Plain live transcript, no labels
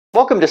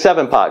Welcome to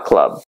 7 Pot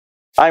Club.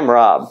 I'm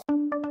Rob.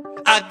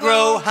 I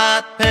grow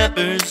hot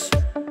peppers.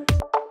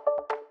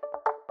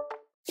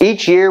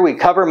 Each year we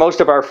cover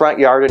most of our front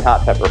yard in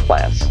hot pepper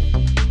plants.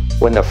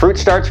 When the fruit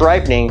starts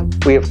ripening,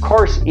 we of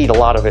course eat a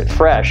lot of it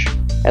fresh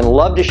and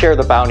love to share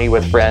the bounty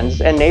with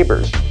friends and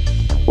neighbors.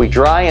 We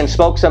dry and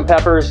smoke some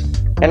peppers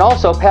and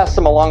also pass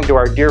them along to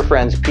our dear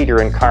friends Peter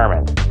and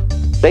Carmen.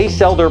 They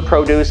sell their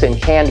produce and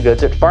canned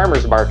goods at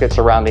farmers markets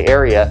around the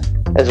area,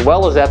 as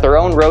well as at their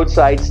own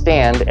roadside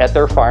stand at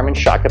their farm in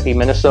Shakopee,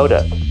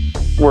 Minnesota.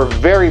 We're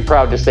very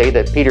proud to say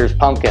that Peter's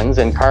pumpkins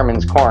and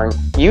Carmen's corn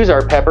use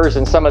our peppers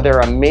in some of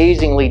their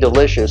amazingly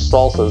delicious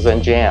salsas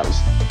and jams.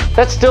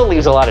 That still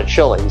leaves a lot of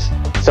chilies,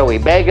 so we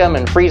bag them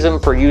and freeze them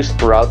for use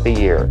throughout the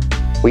year.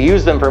 We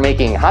use them for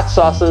making hot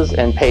sauces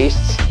and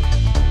pastes,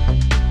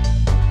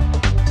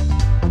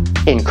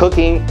 in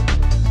cooking,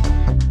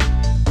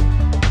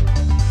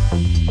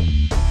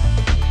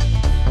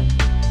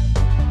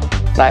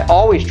 and I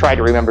always try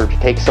to remember to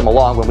take some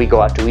along when we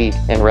go out to eat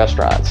in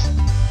restaurants.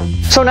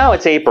 So now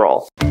it's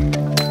April.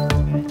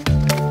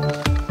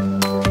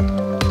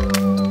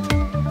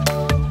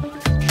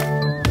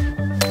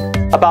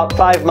 About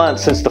 5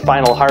 months since the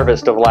final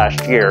harvest of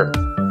last year,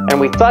 and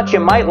we thought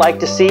you might like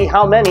to see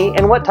how many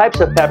and what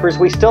types of peppers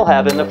we still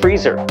have in the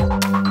freezer.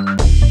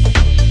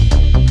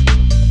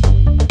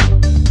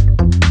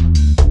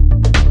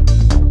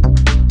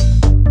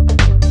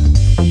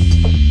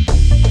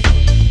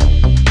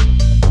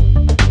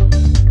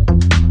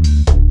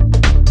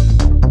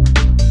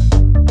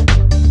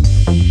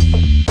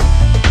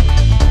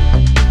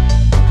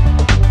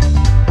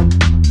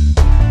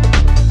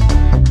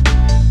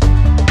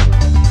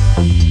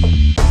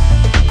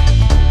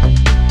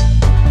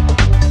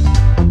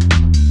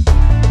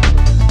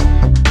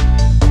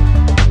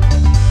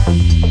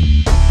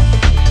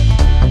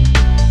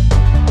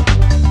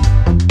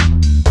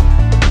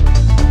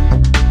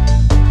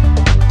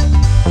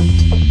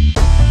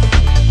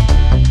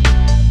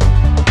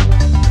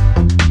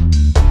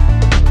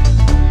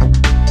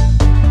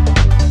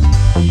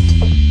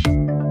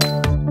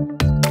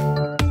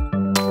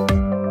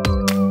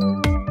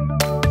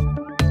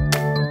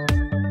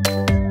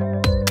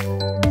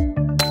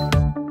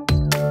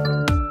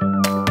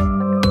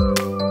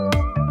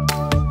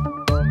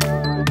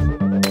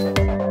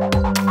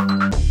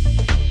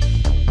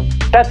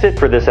 That's it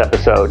for this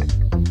episode.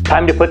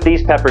 Time to put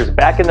these peppers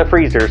back in the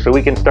freezer so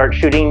we can start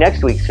shooting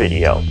next week's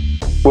video.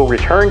 We'll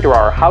return to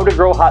our How to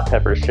Grow Hot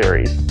Peppers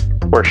series.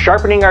 We're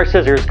sharpening our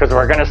scissors because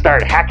we're going to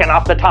start hacking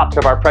off the tops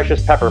of our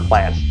precious pepper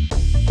plants.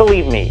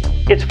 Believe me,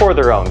 it's for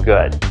their own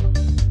good.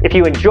 If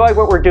you enjoy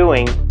what we're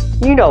doing,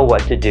 you know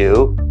what to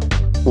do.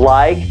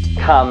 Like,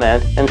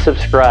 comment, and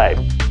subscribe.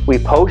 We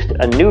post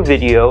a new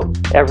video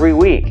every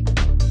week.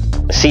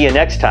 See you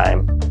next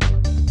time.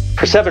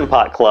 For 7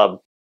 Pot Club,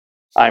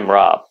 I'm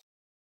Rob.